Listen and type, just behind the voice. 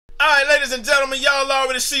Alright, ladies and gentlemen, y'all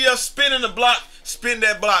already see us spinning the block. Spin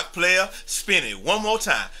that block, player. Spin it one more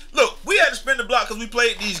time. Look, we had to spin the block because we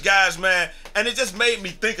played these guys, man, and it just made me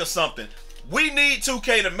think of something. We need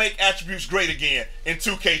 2K to make attributes great again in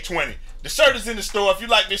 2K20. The shirt is in the store. If you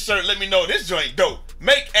like this shirt, let me know. This joint dope.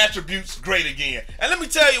 Make attributes great again. And let me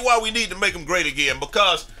tell you why we need to make them great again.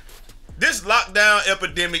 Because this lockdown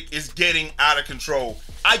epidemic is getting out of control.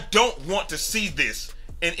 I don't want to see this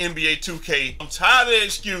in NBA 2K. I'm tired of the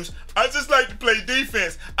excuse. I just like to play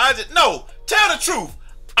defense. No, tell the truth.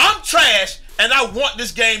 I'm trash and I want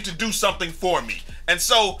this game to do something for me. And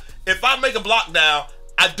so if I make a lockdown,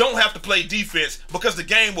 I don't have to play defense because the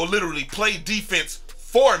game will literally play defense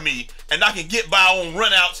for me, and I can get by on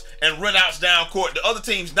runouts and runouts down court. The other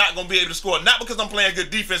team's not going to be able to score, not because I'm playing good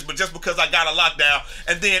defense, but just because I got a lockdown.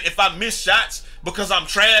 And then if I miss shots because I'm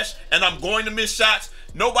trash and I'm going to miss shots,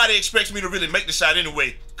 nobody expects me to really make the shot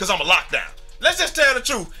anyway because I'm a lockdown. Let's just tell the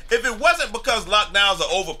truth. If it wasn't because lockdowns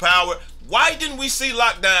are overpowered, why didn't we see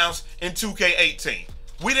lockdowns in 2K18?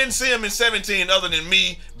 We didn't see them in 17 other than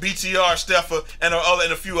me, BTR, Steffa, and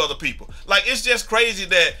a few other people. Like, it's just crazy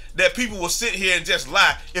that people will sit here and just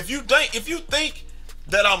lie. If you think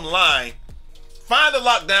that I'm lying, find a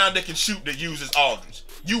lockdown that can shoot that uses Aldridge.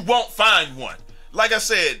 You won't find one. Like I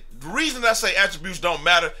said, the reason I say attributes don't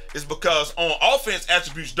matter is because on offense,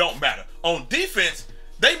 attributes don't matter. On defense,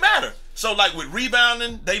 they matter. So like with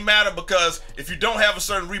rebounding, they matter because if you don't have a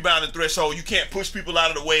certain rebounding threshold, you can't push people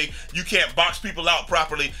out of the way, you can't box people out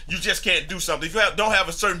properly, you just can't do something. If you don't have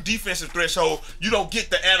a certain defensive threshold, you don't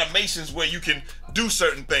get the animations where you can do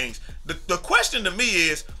certain things. The question to me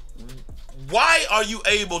is, why are you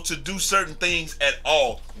able to do certain things at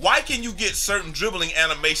all? Why can you get certain dribbling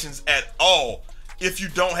animations at all if you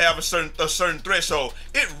don't have a certain threshold?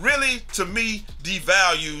 It really, to me,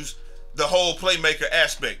 devalues the whole playmaker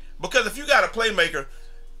aspect. Because if you got a playmaker,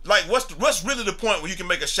 like what's really the point where you can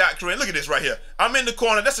make a shot career? Look at this right here. I'm in the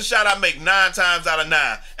corner. That's a shot I make 9 times out of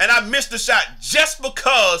 9. And I missed the shot just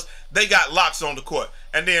because they got locks on the court.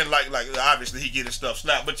 And then like obviously he getting stuff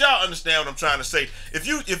slapped. But y'all understand what I'm trying to say. If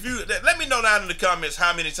you let me know down in the comments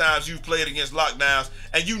how many times you've played against lockdowns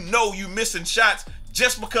and you know you missing shots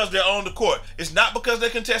just because they're on the court. It's not because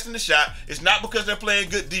they're contesting the shot. It's not because they're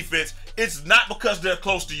playing good defense. It's not because they're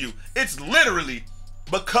close to you. It's literally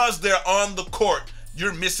because they're on the court,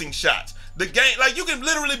 you're missing shots. The game, like, you can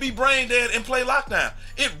literally be brain dead and play lockdown.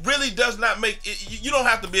 It really does not make it. You don't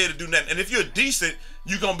have to be able to do nothing. And if you're decent,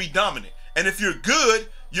 you're gonna be dominant. And if you're good,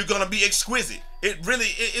 you're gonna be exquisite.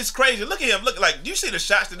 It's crazy. Look at him. Look, like, you see the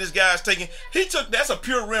shots that this guy's taking. That's a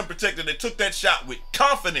pure rim protector that took that shot with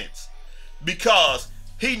confidence because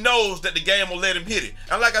he knows that the game will let him hit it.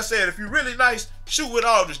 And like I said, if you're really nice, shoot with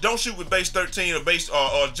Aldridge. Don't shoot with base 13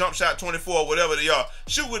 or jump shot 24 or whatever they are.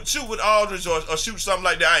 Shoot with Aldridge or shoot something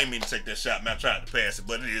like that. I ain't mean to take that shot, man. I tried to pass it,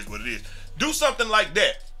 but it is what it is. Do something like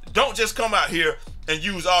that. Don't just come out here and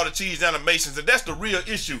use all the cheese animations. And that's the real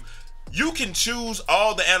issue. You can choose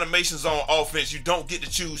all the animations on offense. You don't get to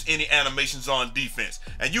choose any animations on defense.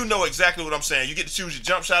 And you know exactly what I'm saying. You get to choose your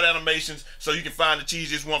jump shot animations so you can find the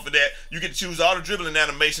cheesiest one for that. You get to choose all the dribbling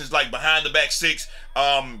animations like behind the back 6,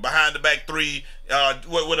 behind the back 3.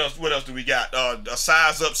 What else do we got? A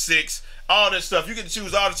size up 6. All that stuff. You get to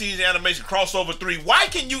choose all the cheesy animation. Crossover 3. Why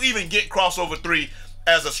can you even get crossover 3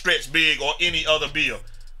 as a stretch big or any other build?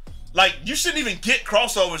 Like, you shouldn't even get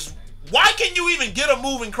crossovers. Why can you even get a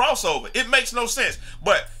moving crossover? It makes no sense.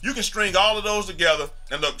 But you can string all of those together.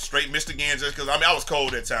 And look, straight missed again just because, I was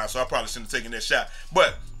cold that time, so I probably shouldn't have taken that shot.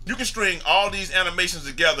 But you can string all these animations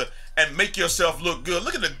together and make yourself look good.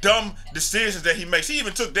 Look at the dumb decisions that he makes. He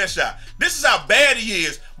even took that shot. This is how bad he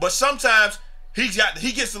is. But sometimes he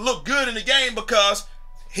gets to look good in the game because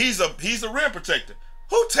he's a rim protector.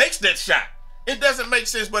 Who takes that shot? It doesn't make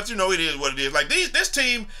sense, but you know, it is what it is. Like, this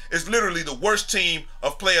team is literally the worst team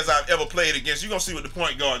of players I've ever played against. You're going to see what the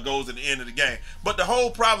point guard goes at the end of the game. But the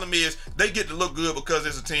whole problem is they get to look good because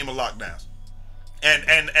it's a team of lockdowns. And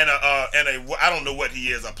I don't know what he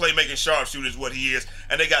is. A playmaking sharpshooter is what he is.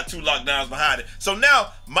 And they got 2 lockdowns behind it. So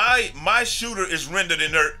now my shooter is rendered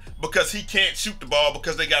inert because he can't shoot the ball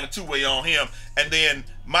because they got a 2-way on him. And then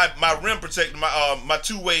my rim protector, my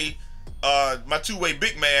two-way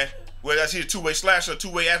big man, whether that's a 2-way slasher,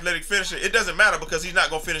 2-way athletic finisher, it doesn't matter because he's not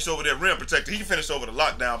going to finish over their rim protector. He can finish over the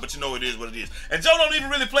lockdown, but you know it is what it is. And Joe don't even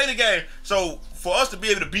really play the game. So for us to be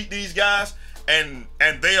able to beat these guys, and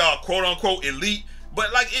they are quote-unquote elite,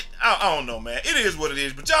 but like, I don't know, man. It is what it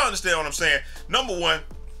is, but y'all understand what I'm saying. Number one,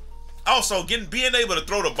 also being able to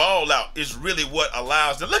throw the ball out is really what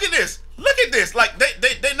allows them. Look at this. Look at this. Like,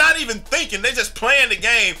 they're not even thinking. They're just playing the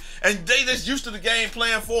game, and they just used to the game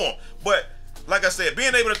playing for them. But like I said,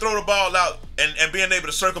 being able to throw the ball out and being able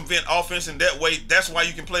to circumvent offense in that way, that's why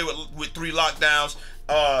you can play with 3 lockdowns.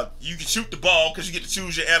 You can shoot the ball because you get to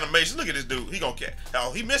choose your animation. Look at this dude. He gonna catch.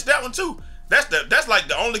 Oh, he missed that one too. That's like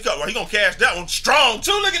the only cut. Well, he gonna catch that one strong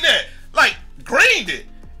too. Look at that. Like greened it.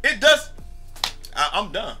 It does.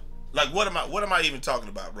 I'm done. Like what am I even talking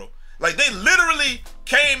about, bro? Like they literally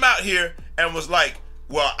came out here and was like,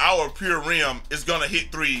 well, our pure rim is gonna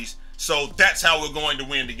hit threes, so that's how we're going to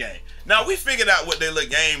win the game. Now we figured out what their little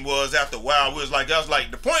game was after a while. I was like,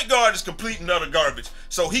 the point guard is complete and utter garbage,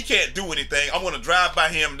 so he can't do anything. I'm gonna drive by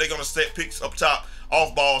him. They're gonna set picks up top,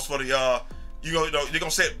 off balls for the they're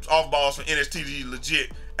gonna set off balls for NSTD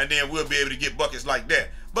legit, and then we'll be able to get buckets like that.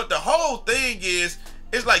 But the whole thing is,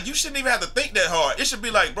 it's like you shouldn't even have to think that hard. It should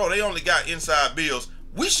be like, bro, they only got inside bills.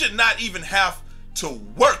 We should not even have to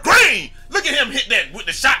work. Green! Look at him hit that with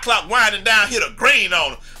the shot clock winding down, hit a green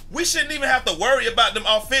on him. We shouldn't even have to worry about them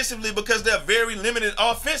offensively because they're very limited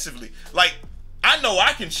offensively. Like, I know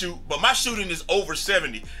I can shoot, but my shooting is over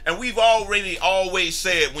 70. And we've already always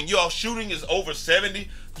said when your shooting is over 70,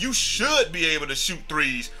 you should be able to shoot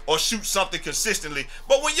threes or shoot something consistently.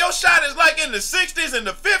 But when your shot is like in the 60s and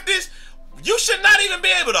the 50s, you should not even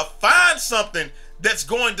be able to find something that's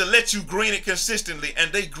going to let you green it consistently,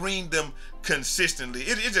 and they green them consistently.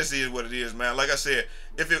 It just is what it is, man. Like I said,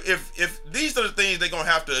 if these are the things they're gonna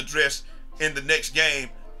have to address in the next game,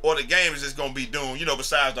 or the game is just gonna be doomed,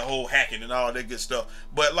 besides the whole hacking and all that good stuff.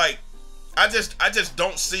 But like, I just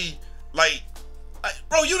don't see like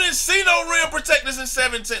bro, you didn't see no rim protectors in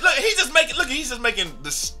 17. Look, he's just making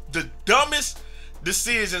the dumbest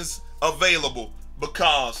decisions available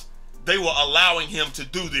because they were allowing him to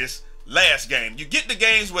do this last game. You get the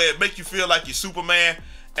games where it make you feel like you're Superman,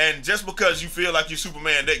 and just because you feel like you're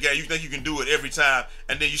Superman that game, you think you can do it every time,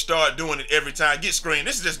 and then you start doing it every time. Get screened.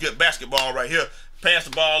 This is just good basketball right here. Pass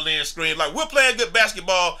the ball in, screen. Like, we're playing good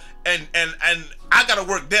basketball, and I gotta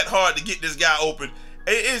work that hard to get this guy open.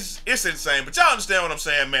 It's insane. But y'all understand what I'm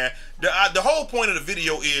saying, man. The whole point of the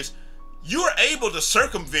video is you're able to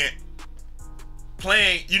circumvent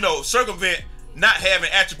circumvent not having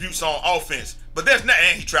attributes on offense. But there's nothing,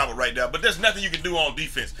 and he traveled right there, but there's nothing you can do on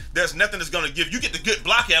defense. There's nothing that's gonna give you get the good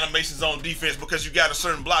block animations on defense because you got a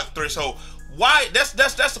certain block threshold. Why? That's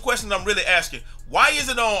the question I'm really asking. Why is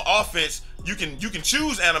it on offense you can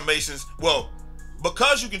choose animations? Well,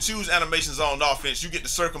 because you can choose animations on offense, you get to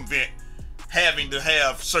circumvent having to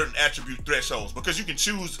have certain attribute thresholds, because you can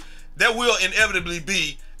choose. There will inevitably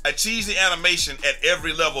be a cheesy animation at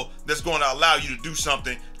every level that's going to allow you to do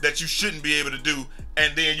something that you shouldn't be able to do,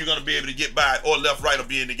 and then you're going to be able to get by it, or left, right, or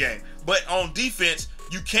be in the game. But on defense,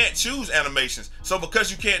 you can't choose animations. So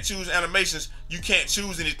because you can't choose animations, you can't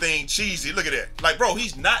choose anything cheesy. Look at that. Like, bro,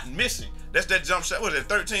 he's not missing. That's that jump shot. What is it,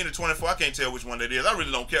 13 to 24? I can't tell which one that is. I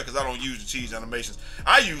really don't care because I don't use the cheese animations.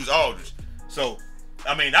 I use Aldridge. So,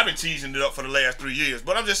 I mean, I've been cheesing it up for the last 3 years.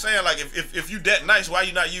 But I'm just saying, like, if you that nice, why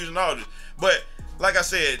you not using Aldridge? But like I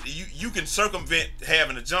said, you can circumvent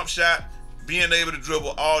having a jump shot, being able to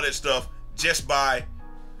dribble, all that stuff just by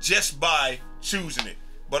choosing it.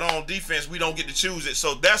 But on defense, we don't get to choose it,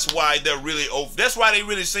 so that's why they're really over. That's why they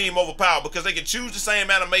really seem overpowered, because they can choose the same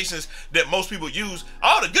animations that most people use.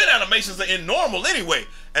 All the good animations are in normal anyway,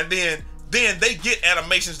 and then they get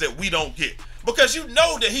animations that we don't get, because you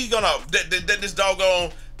know that he's gonna that this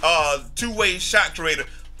doggone two-way shot creator,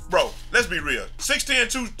 bro. Let's be real.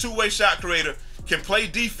 6'10" two-way shot creator can play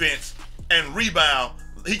defense and rebound.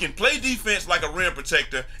 He can play defense like a rim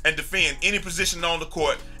protector and defend any position on the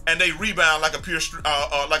court, and they rebound like a pure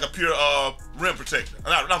rim protector.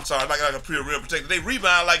 I'm sorry, like a pure rim protector. They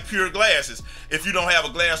rebound like pure glasses if you don't have a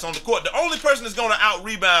glass on the court. The only person that's going to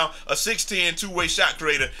out-rebound a 6'10" two-way shot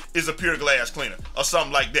creator is a pure glass cleaner or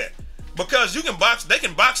something like that. Because you can box, they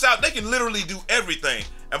can box out, they can literally do everything.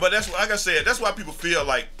 But that's, like I said, that's why people feel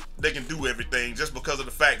like they can do everything, just because of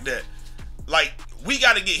the fact that, like, we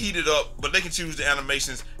got to get heated up, but they can choose the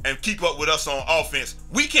animations and keep up with us on offense.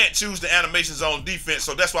 We can't choose the animations on defense,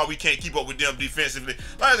 so that's why we can't keep up with them defensively.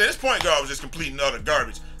 Like I said, this point guard was just complete and utter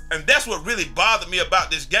garbage. And that's what really bothered me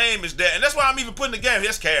about this game is that, and that's why I'm even putting the game,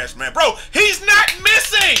 that's cash, man. Bro, he's not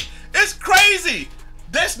missing! It's crazy!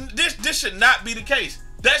 This should not be the case.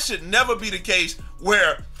 That should never be the case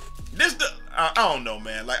where I don't know,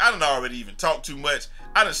 man. Like, I done already even talked too much.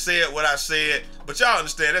 I done said what I said, but y'all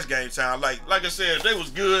understand that's game time. Like I said, if they was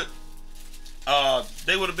good,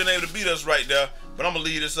 they would have been able to beat us right there. But I'm gonna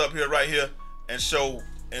leave this up here right here and show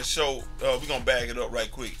we're gonna bag it up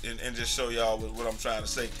right quick and just show y'all what I'm trying to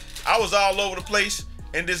say. I was all over the place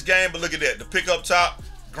in this game, but look at that. The pick up top,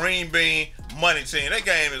 green bean, money team. That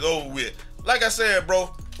game is over with. Like I said,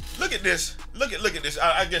 bro, look at this. look at this.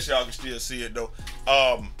 I guess y'all can still see it though.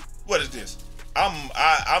 What is this?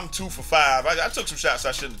 I'm 2 for 5. I took some shots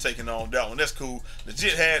I shouldn't have taken on that one. That's cool.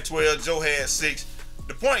 Legit had 12. Joe had 6.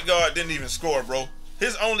 The point guard didn't even score, bro.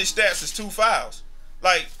 His only stats is 2 fouls.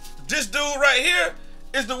 Like, this dude right here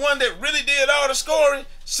is the one that really did all the scoring.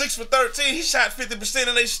 6 for 13. He shot 50%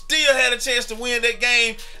 and they still had a chance to win that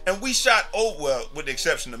game. And we shot over, well, with the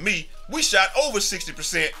exception of me, we shot over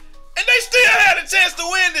 60%. And they still had a chance to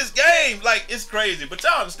win this game. Like, it's crazy. But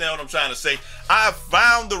y'all understand what I'm trying to say. I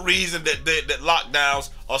found the reason that lockdowns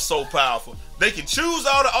are so powerful. They can choose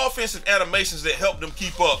all the offensive animations that help them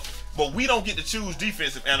keep up, but we don't get to choose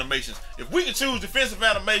defensive animations. If we can choose defensive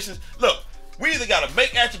animations, look, we either got to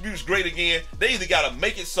make attributes great again. They either got to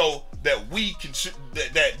make it so that we can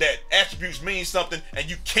that attributes mean something, and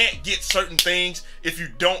you can't get certain things if you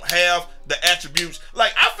don't have the attributes.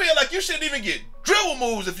 Like, I feel like you shouldn't even get dribble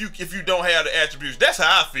moves if you don't have the attributes. That's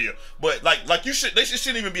how I feel. But like they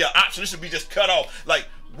shouldn't even be an option. It should be just cut off. Like,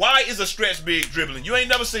 why is a stretch big dribbling? You ain't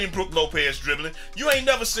never seen Brook Lopez dribbling. You ain't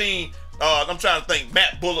never seen I'm trying to think,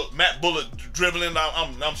 Matt Bullock dribbling.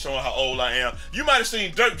 I'm showing how old I am. You might have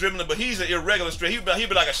seen Dirk dribbling, but he's an irregular stretch. He'd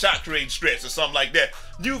be like a shot creating stretch or something like that.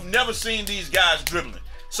 You've never seen these guys dribbling.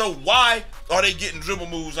 So why are they getting dribble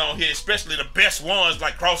moves on here, especially the best ones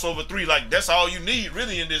like crossover 3? Like, that's all you need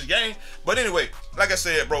really in this game. But anyway, like I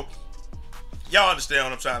said, bro, y'all understand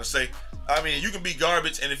what I'm trying to say. I mean, you can be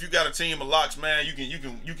garbage, and if you got a team of locks, man,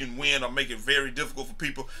 you can win or make it very difficult for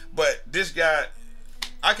people. But this guy,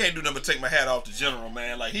 I can't do nothing but take my hat off to General,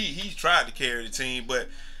 man. Like, he tried to carry the team, but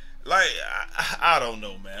like, I don't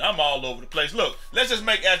know, man. I'm all over the place. Look, let's just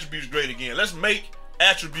make attributes great again. Let's make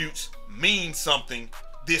attributes mean something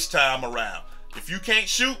this time around. If you can't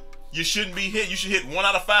shoot, you shouldn't be hit. You should hit 1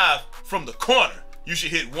 out of 5 from the corner. You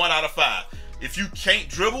should hit 1 out of 5. If you can't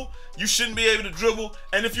dribble, you shouldn't be able to dribble.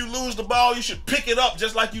 And if you lose the ball, you should pick it up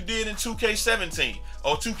just like you did in 2K17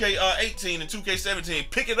 or 2K18 and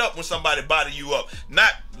 2K17. Pick it up when somebody body you up.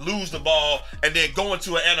 Not lose the ball and then go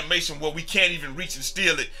into an animation where we can't even reach and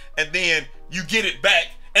steal it, and then you get it back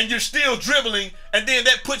and you're still dribbling, and then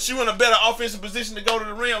that puts you in a better offensive position to go to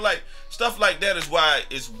the rim. Like, stuff like that is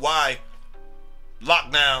why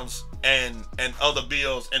lockdowns and other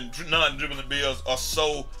bills and non-dribbling bills are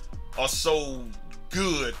so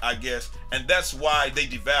good, I guess, and that's why they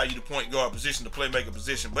devalue the point guard position, the playmaker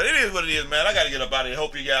position. But it is what it is, man. I gotta get up out of here.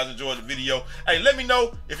 Hope you guys enjoyed the video. Hey, let me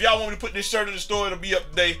know if y'all want me to put this shirt in the store. It'll be up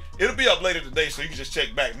today. It'll be up later today, so you can just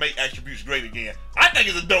check back. Make attributes great again. I think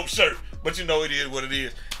it's a dope shirt, but you know, it is what it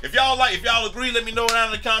is. If y'all agree, let me know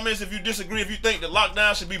down in the comments. If you disagree, if you think that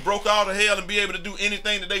lockdown should be broke out of hell and be able to do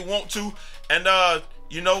anything that they want to, and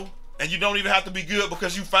you know, and you don't even have to be good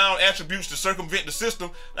because you found attributes to circumvent the system,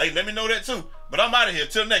 hey, let me know that too. But I'm out of here.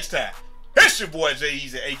 Till next time. It's your boy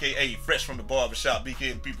Eazy, aka Fresh from the Barbershop,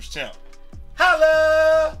 BK the People's Champ.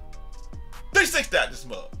 Holla! 360 out this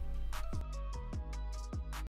mug.